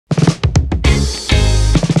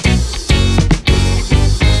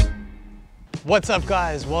What's up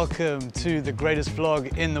guys, welcome to the greatest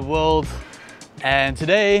vlog in the world, and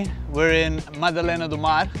today we're in Madeira do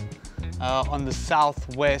Mar on the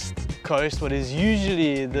southwest coast, what is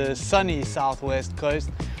usually the sunny southwest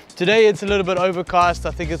coast. Today it's a little bit overcast.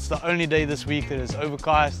 I think it's the only day this week that is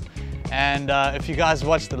overcast, and if you guys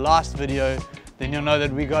watched the last video then you'll know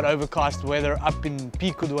that we got overcast weather up in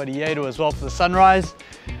Pico do Arieiro as well for the sunrise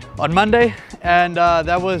on Monday, and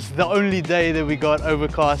that was the only day that we got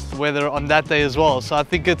overcast weather on that day as well. So I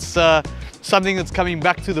think it's something that's coming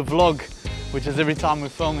back to the vlog, which is every time we're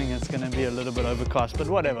filming it's going to be a little bit overcast, but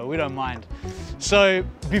whatever, we don't mind. So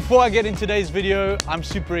before I get in today's video, I'm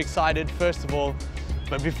super excited first of all,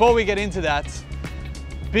 but before we get into that,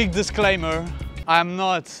 big disclaimer, I'm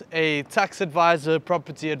not a tax advisor,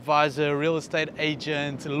 property advisor, real estate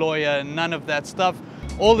agent, lawyer, none of that stuff.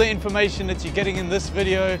 All the information that you're getting in this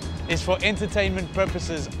video is for entertainment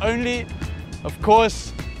purposes only. Of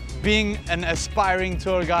course, being an aspiring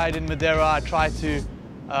tour guide in Madeira, I try to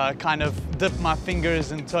kind of dip my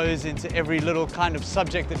fingers and toes into every little kind of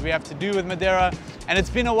subject that we have to do with Madeira. And it's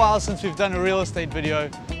been a while since we've done a real estate video,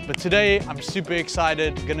 but today I'm super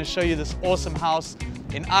excited. I'm gonna show you this awesome house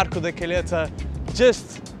in Arco da Caleta,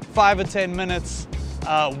 just 5 or 10 minutes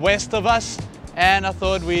west of us. And I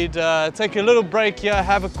thought we'd take a little break here,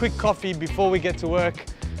 have a quick coffee before we get to work.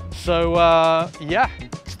 So yeah,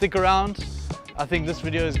 stick around. I think this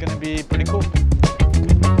video is gonna be pretty cool.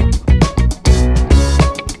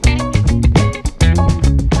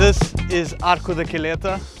 This is Arco da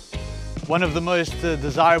Caleta, one of the most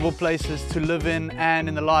desirable places to live in, and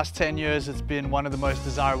in the last 10 years it's been one of the most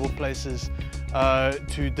desirable places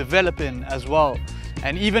to develop in as well.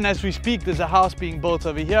 And even as we speak, there's a house being built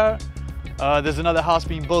over here, there's another house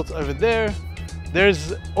being built over there.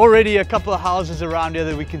 There's already a couple of houses around here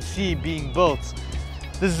that we can see being built.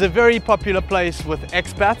 This is a very popular place with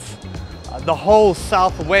expats. The whole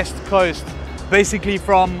southwest coast, basically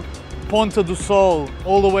from Ponta do Sol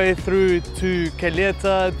all the way through to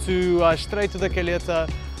Caleta, to Estreito da Caleta,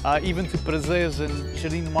 even to Prazeres and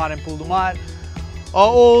Jardim do Mar and Pool do Mar, are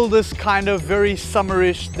all this kind of very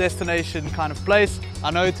summerish destination kind of place. I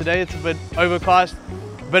know today it's a bit overcast,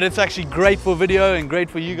 but it's actually great for video and great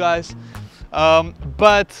for you guys.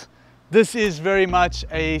 But this is very much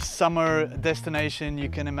a summer destination. You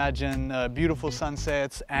can imagine beautiful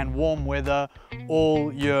sunsets and warm weather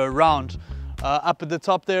all year round. Up at the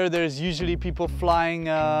top there's usually people flying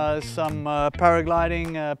some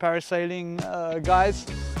paragliding, parasailing guys.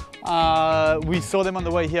 We saw them on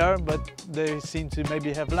the way here, but they seem to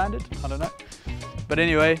maybe have landed, I don't know. But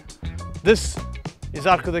anyway, this is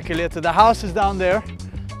Arco da Caleta. The house is down there.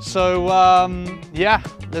 So yeah,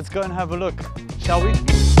 let's go and have a look, shall we?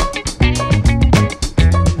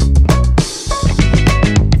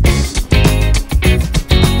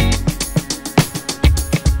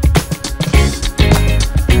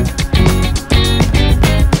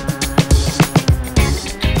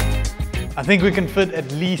 I think we can fit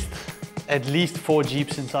at least 4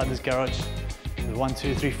 Jeeps inside this garage. There's 1,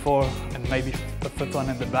 2, 3, 4, and maybe a fifth one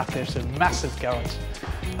in the back there. So massive garage,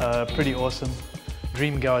 pretty awesome.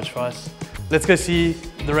 Dream garage for us. Let's go see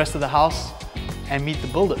the rest of the house and meet the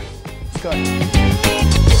builder. Let's go.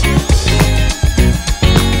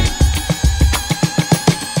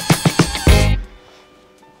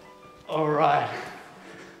 All right.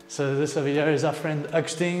 So this over here is our friend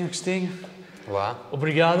Agostinho. Olá.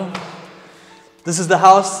 Obrigado. This is the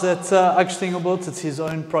house that Agostinho built. It's his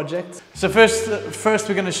own project. So first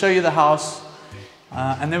we're going to show you the house,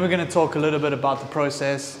 and then we're going to talk a little bit about the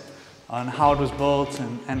process on how it was built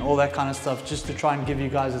and all that kind of stuff, just to try and give you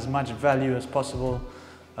guys as much value as possible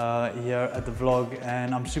here at the vlog.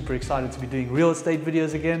 And I'm super excited to be doing real estate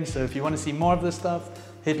videos again. So if you want to see more of this stuff,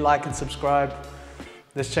 hit like and subscribe.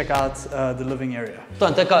 Let's check out the living area.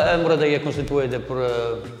 Portanto, a moradia é constituída por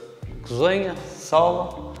cozinha,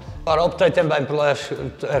 sala. Ora, optei também pelas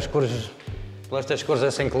estas cores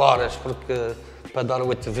assim claras, porque para dar o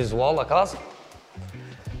outro visual à casa.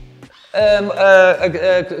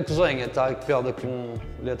 A cozinha está equipada com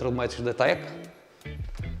eletrodomésticos da TEC.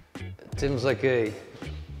 Temos aqui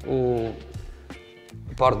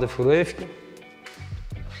a parte da frigorífica,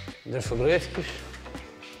 dos frigoríficos,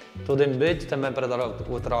 tudo embutido também para dar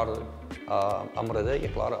outro ar à moradia,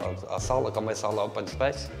 claro, à sala, como é a sala open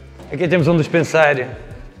space. Aqui temos um dispensário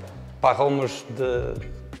para arrumos da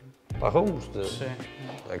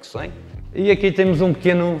cozinha. E aqui temos um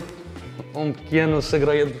pequeno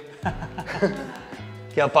segredo,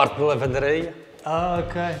 que é a parte da lavandaria. Ah,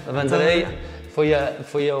 ok. Lavandaria foi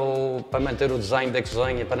para manter o desenho da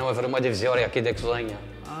cozinha, para não haver uma divisória aqui da cozinha.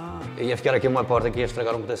 Ia ficar aqui uma porta que ia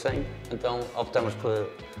estragar um pedacinho, então optamos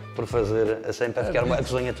por fazer assim para ficar a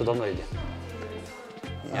cozinha toda ao meio.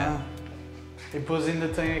 E depois ainda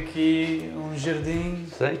tem aqui um jardim,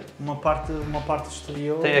 Sim. uma parte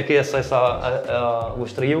exterior. Tem aqui acesso ao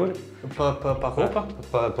exterior. Para a roupa?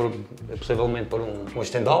 Possivelmente por um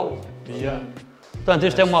estendal. Yeah. Portanto,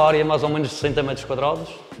 isto é uma área mais ou menos de 60 metros quadrados.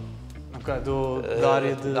 Ok, da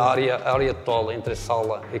área de... A área total entre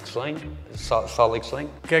sala e cozinha. Sala e cozinha.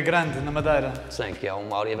 Que é grande na Madeira. Sim, que é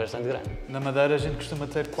uma área bastante grande. Na Madeira a gente costuma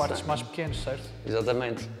ter quartos mais pequenos, certo?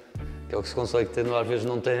 Exatamente. Que é o que se consegue ter, às vezes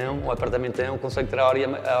não tem um apartamento tem consegue ter a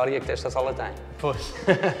área que esta sala tem. Pois.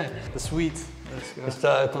 A suíte.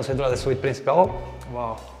 Está concentrada a suíte principal.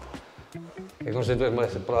 Uau. Que é constituída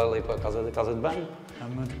por ali para a casa de banho. É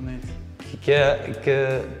muito bonito.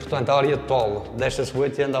 Portanto, a área total desta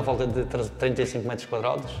suíte anda à volta de 35 metros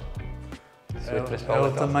quadrados. É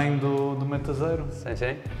o tamanho do metazeiro. Sim,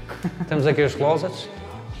 sim. Temos aqui os closets.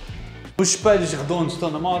 Os espelhos redondos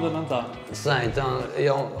estão na moda, não está? Sim, então,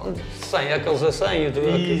 aqueles assim,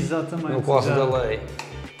 exatamente, no quase da lei.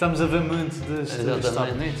 Estamos a ver muito deste, está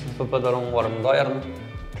bonito. Para dar um ar moderno.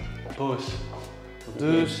 Pois,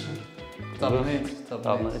 está bonito,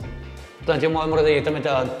 está bonito. Portanto, a moradia também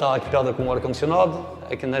está equipada com um ar-condicionado,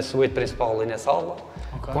 aqui na suíte principal e na sala,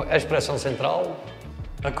 com a expressão central.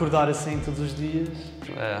 Acordar assim todos os dias.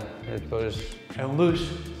 E depois... É um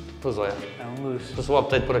luxo. Pois é. É um luxo. Depois eu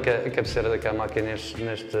optei por a cabeceira da cama aqui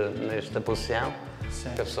nesta posição.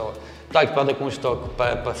 Sim. Que a pessoa está equipada com um estoque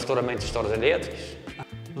para futuramente de stores elétricos.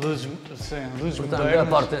 Luzes Portanto, modernas.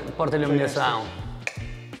 a parte de iluminação.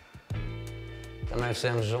 Também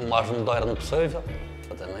fizemos o mais moderno possível.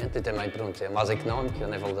 Exatamente. E também, pronto, é mais económico a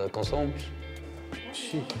nível de consumos.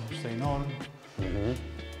 Chique, isto é enorme.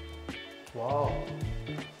 Uau,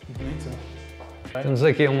 bonito. Temos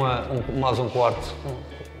aqui mais um quarto.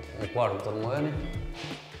 Um quarto de armário.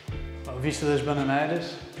 A vista das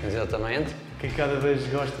bananeiras. Exatamente. Que cada vez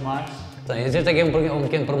gosto mais. Existe aqui um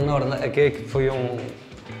pequeno pormenor aqui que foi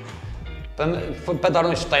para dar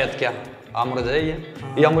uma estética à moradia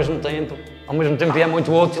e ao mesmo tempo é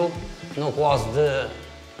muito útil no caso de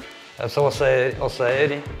a pessoa sair,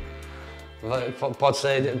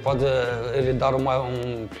 pode dar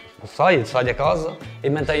sai da casa e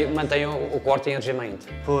mantém o quarto em regimento.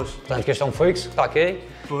 Pois. Portanto, que este é um fixo que está aqui.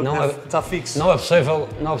 Está fixo. Não é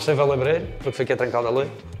possível abrir, porque fica trancado ali.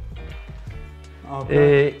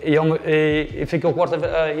 Okay. E fica o quarto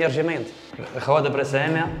em regimento. Roda para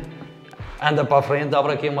cima, anda para a frente,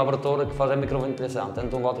 abre aqui uma abertura que faz a microventilação. Tanto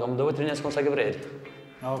de um lado como do outro e nem se consegue abrir.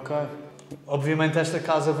 Ok. Obviamente esta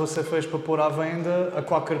casa você fez para pôr à venda a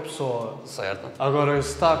qualquer pessoa. Certo. Agora,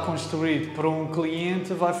 se está construído para um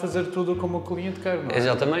cliente, vai fazer tudo como o cliente quer, não é?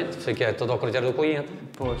 Exatamente, fica tudo ao critério do cliente.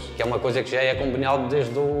 Pois. Que é uma coisa que já é combinado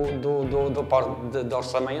desde do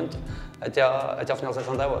orçamento até a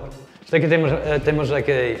finalização da obra. Isto aqui temos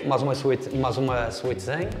aqui mais uma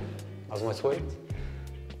suítezinha,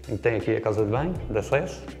 em que tem aqui a casa de banho, de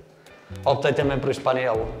acesso. Optei também por este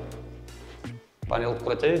painel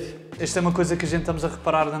decorativo. Isto é uma coisa que a gente estamos a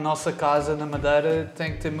reparar na nossa casa, na Madeira,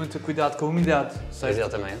 tem que ter muito cuidado com a umidade, certo?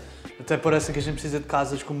 Exatamente. Até parece que a gente precisa de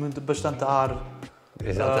casas com bastante ar.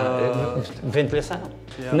 Exatamente. Ventilação.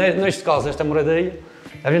 Yeah. Neste caso, esta moradia,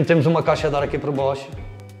 a gente temos uma caixa de ar aqui por baixo,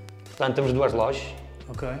 portanto temos duas lojas.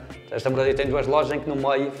 Ok. Esta moradia tem duas lojas em que no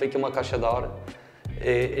meio fica uma caixa de ar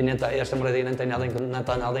e esta moradia não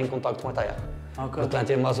está nada em contacto com a terra. Okay. Portanto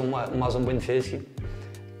é mais um benefício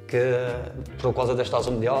que, por causa destas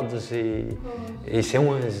umidades e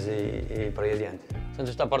sons e por aí adiante. Portanto,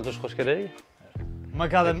 esta parte da churrascaria.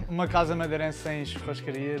 Uma casa madeirense sem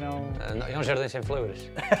churrascaria não... É um jardim sem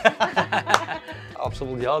flores. Há a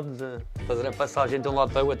possibilidade de fazer a passagem de um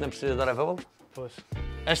lado para o outro, não precisa dar a volta. Pois.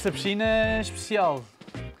 Esta piscina é especial,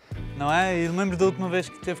 não é? E lembro da última vez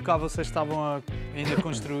que esteve cá, vocês estavam ainda a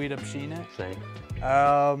construir a piscina. Sim.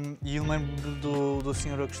 E eu lembro do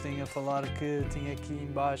Sr. Agostinho a falar que tinha aqui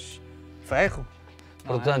embaixo ferro.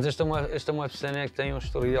 Portanto, esta é uma piscina que tem um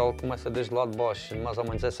historial que começa desde lá de baixo, de mais ou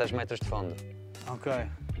menos 16 metros de fundo. Ok.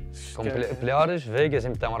 Com pilhares, vigas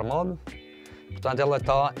em betão armado. Portanto, ela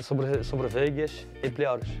está sobre vigas e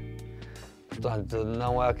pilhares. Portanto,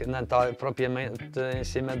 não está propriamente em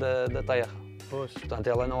cima da terra. Pois. Portanto,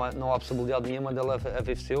 ela não há possibilidade nenhuma dela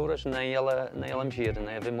haver fissuras, nem ela mexer,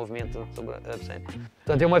 nem haver movimento sobre a piscina.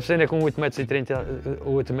 Portanto, é uma piscina com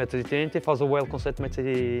 8,30 m e faz o well com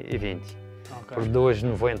 7,20 m. Okay. Por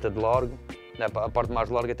 2,90 de largo. A parte mais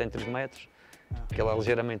larga tem 3 metros, que ela é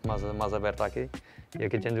ligeiramente mais aberta aqui. E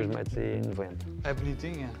aqui tem 2,90 m. É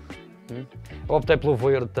bonitinha? Eu optei pelo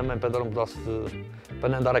verde também para dar pedaço para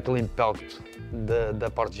não dar aquele impacto da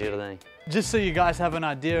parte de jardim. Just so you guys have an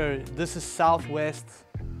idea, this is southwest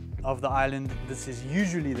of the island. This is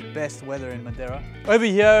usually the best weather in Madeira. Over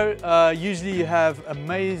here, usually you have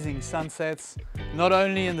amazing sunsets, not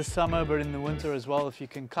only in the summer but in the winter as well. If you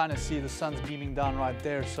can kind of see the sun's beaming down right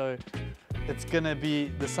there, so it's gonna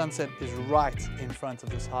be, the sunset is right in front of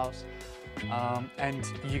this house, and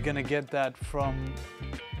you're gonna get that from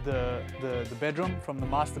the bedroom, from the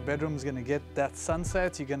master bedroom is gonna get that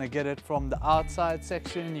sunset. You're gonna get it from the outside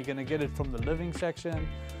section, you're gonna get it from the living section.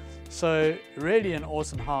 So really an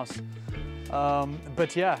awesome house.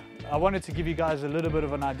 But yeah, I wanted to give you guys a little bit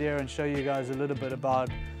of an idea and show you guys a little bit about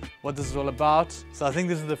what this is all about. So I think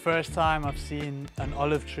this is the first time I've seen an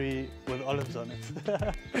olive tree with olives on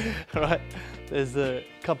it. Right, there's a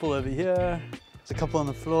couple over here, there's a couple on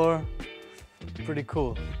the floor, pretty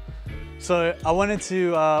cool. So I wanted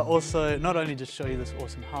to also not only just show you this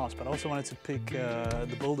awesome house, but I also wanted to pick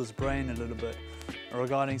the builder's brain a little bit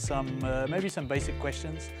regarding some, maybe some basic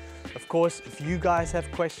questions. Of course, if you guys have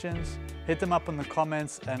questions, hit them up in the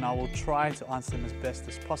comments and I will try to answer them as best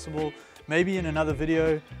as possible. Maybe in another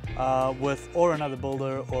video with another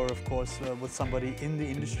builder, or of course with somebody in the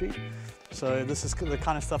industry. So this is the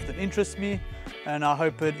kind of stuff that interests me, and I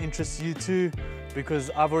hope it interests you too, because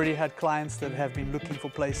I've already had clients that have been looking for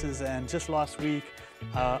places, and just last week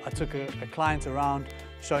I took a client around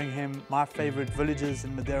showing him my favorite villages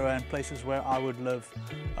in Madeira and places where I would live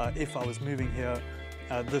if I was moving here.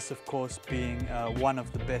 This of course being one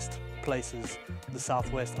of the best places, the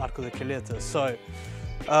southwest Arco da Calheta. So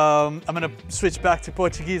I'm going to switch back to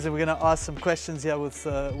Portuguese and we're going to ask some questions here with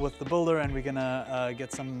the builder, and we're going to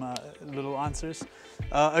get some little answers.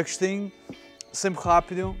 Agostinho, sempre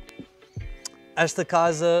rápido, esta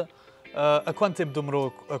casa, há quanto tempo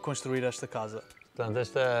demorou a construir esta casa? Portanto,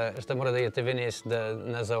 esta moradia teve início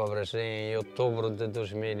nas obras em outubro de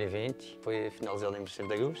 2020, foi finalizada em 1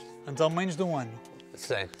 de agosto. Então menos de um ano.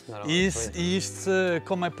 Sim. E isto,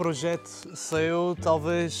 como é projeto seu,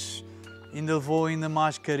 talvez ainda levou ainda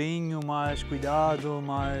mais carinho, mais cuidado,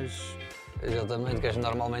 mais... Exatamente, que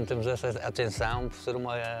normalmente temos essa atenção por ser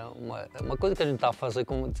uma coisa que a gente está a fazer,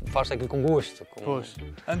 faz aquilo com gosto. Pois.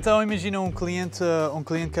 Então imagina um cliente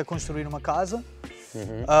que quer construir uma casa,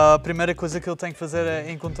 a primeira coisa que ele tem que fazer é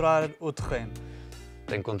encontrar o terreno.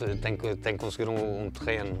 Tem que conseguir um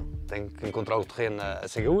terreno, tem que encontrar o terreno a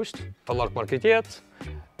seu gosto, falar com o arquiteto,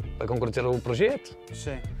 para concretizar o projeto.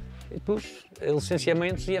 Sim. E depois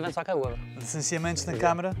licenciamentos e avançar com a obra. Licenciamentos na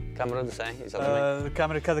Câmara? Câmara de 100,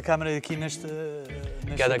 exatamente. Cada Câmara aqui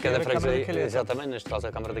Cada freguesia, exatamente, neste caso é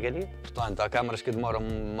a Câmara da Calheta. Portanto, há câmaras que demoram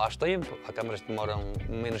mais tempo, há câmaras que demoram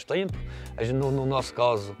menos tempo. No nosso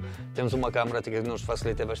caso, temos uma câmara que nos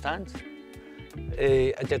facilita bastante.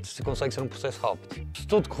 E até se consegue ser um processo rápido. Se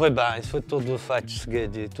tudo correr bem, se for tudo feito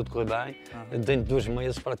seguido e tudo correr bem, dentro de 2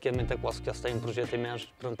 meses praticamente é quase que já se tem um projeto imenso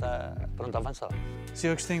pronto a avançar.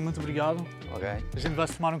 Sr. Agostinho, muito obrigado. Ok. A gente vai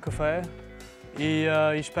tomar um café e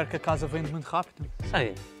espero que a casa venha muito rápido.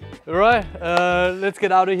 Sim. Alright, let's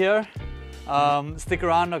get out of here. Stick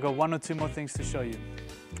around, I've got 1 or 2 more things to show you.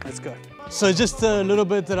 Let's go. So just a little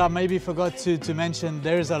bit that I maybe forgot to mention,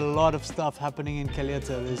 there's a lot of stuff happening in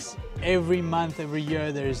Calheta. There's every month, every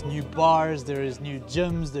year, there's new bars, there is new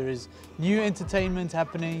gyms, there is new entertainment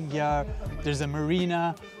happening here. There's a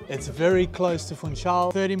marina, it's very close to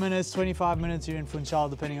Funchal. 30 minutes, 25 minutes you're in Funchal,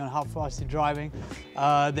 depending on how fast you're driving.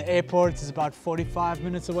 The airport is about 45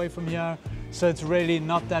 minutes away from here, so it's really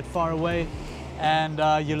not that far away. And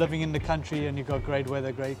you're living in the country and you've got great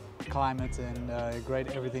weather, great climate and great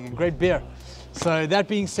everything and great beer. So that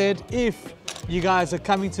being said, if you guys are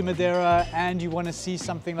coming to Madeira and you want to see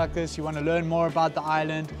something like this, you want to learn more about the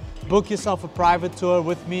island, book yourself a private tour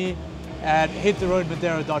with me at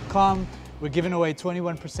hittheroadmadeira.com. We're giving away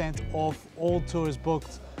 21% off all tours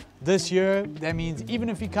booked this year. That means even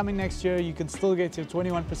if you're coming next year, you can still get your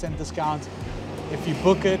 21% discount if you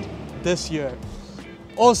book it this year.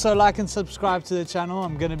 Also, like and subscribe to the channel.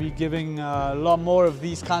 I'm going to be giving a lot more of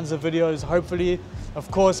these kinds of videos, hopefully,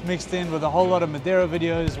 of course, mixed in with a whole lot of Madeira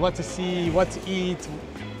videos, what to see, what to eat,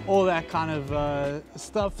 all that kind of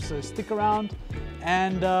stuff. So stick around.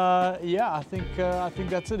 And yeah, I think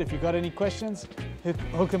that's it. If you got any questions,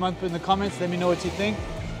 hook them up in the comments. Let me know what you think.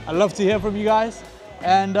 I'd love to hear from you guys.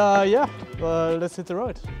 And yeah, let's hit the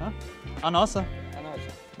road. Huh? Anasa.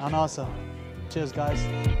 Cheers,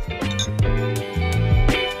 guys.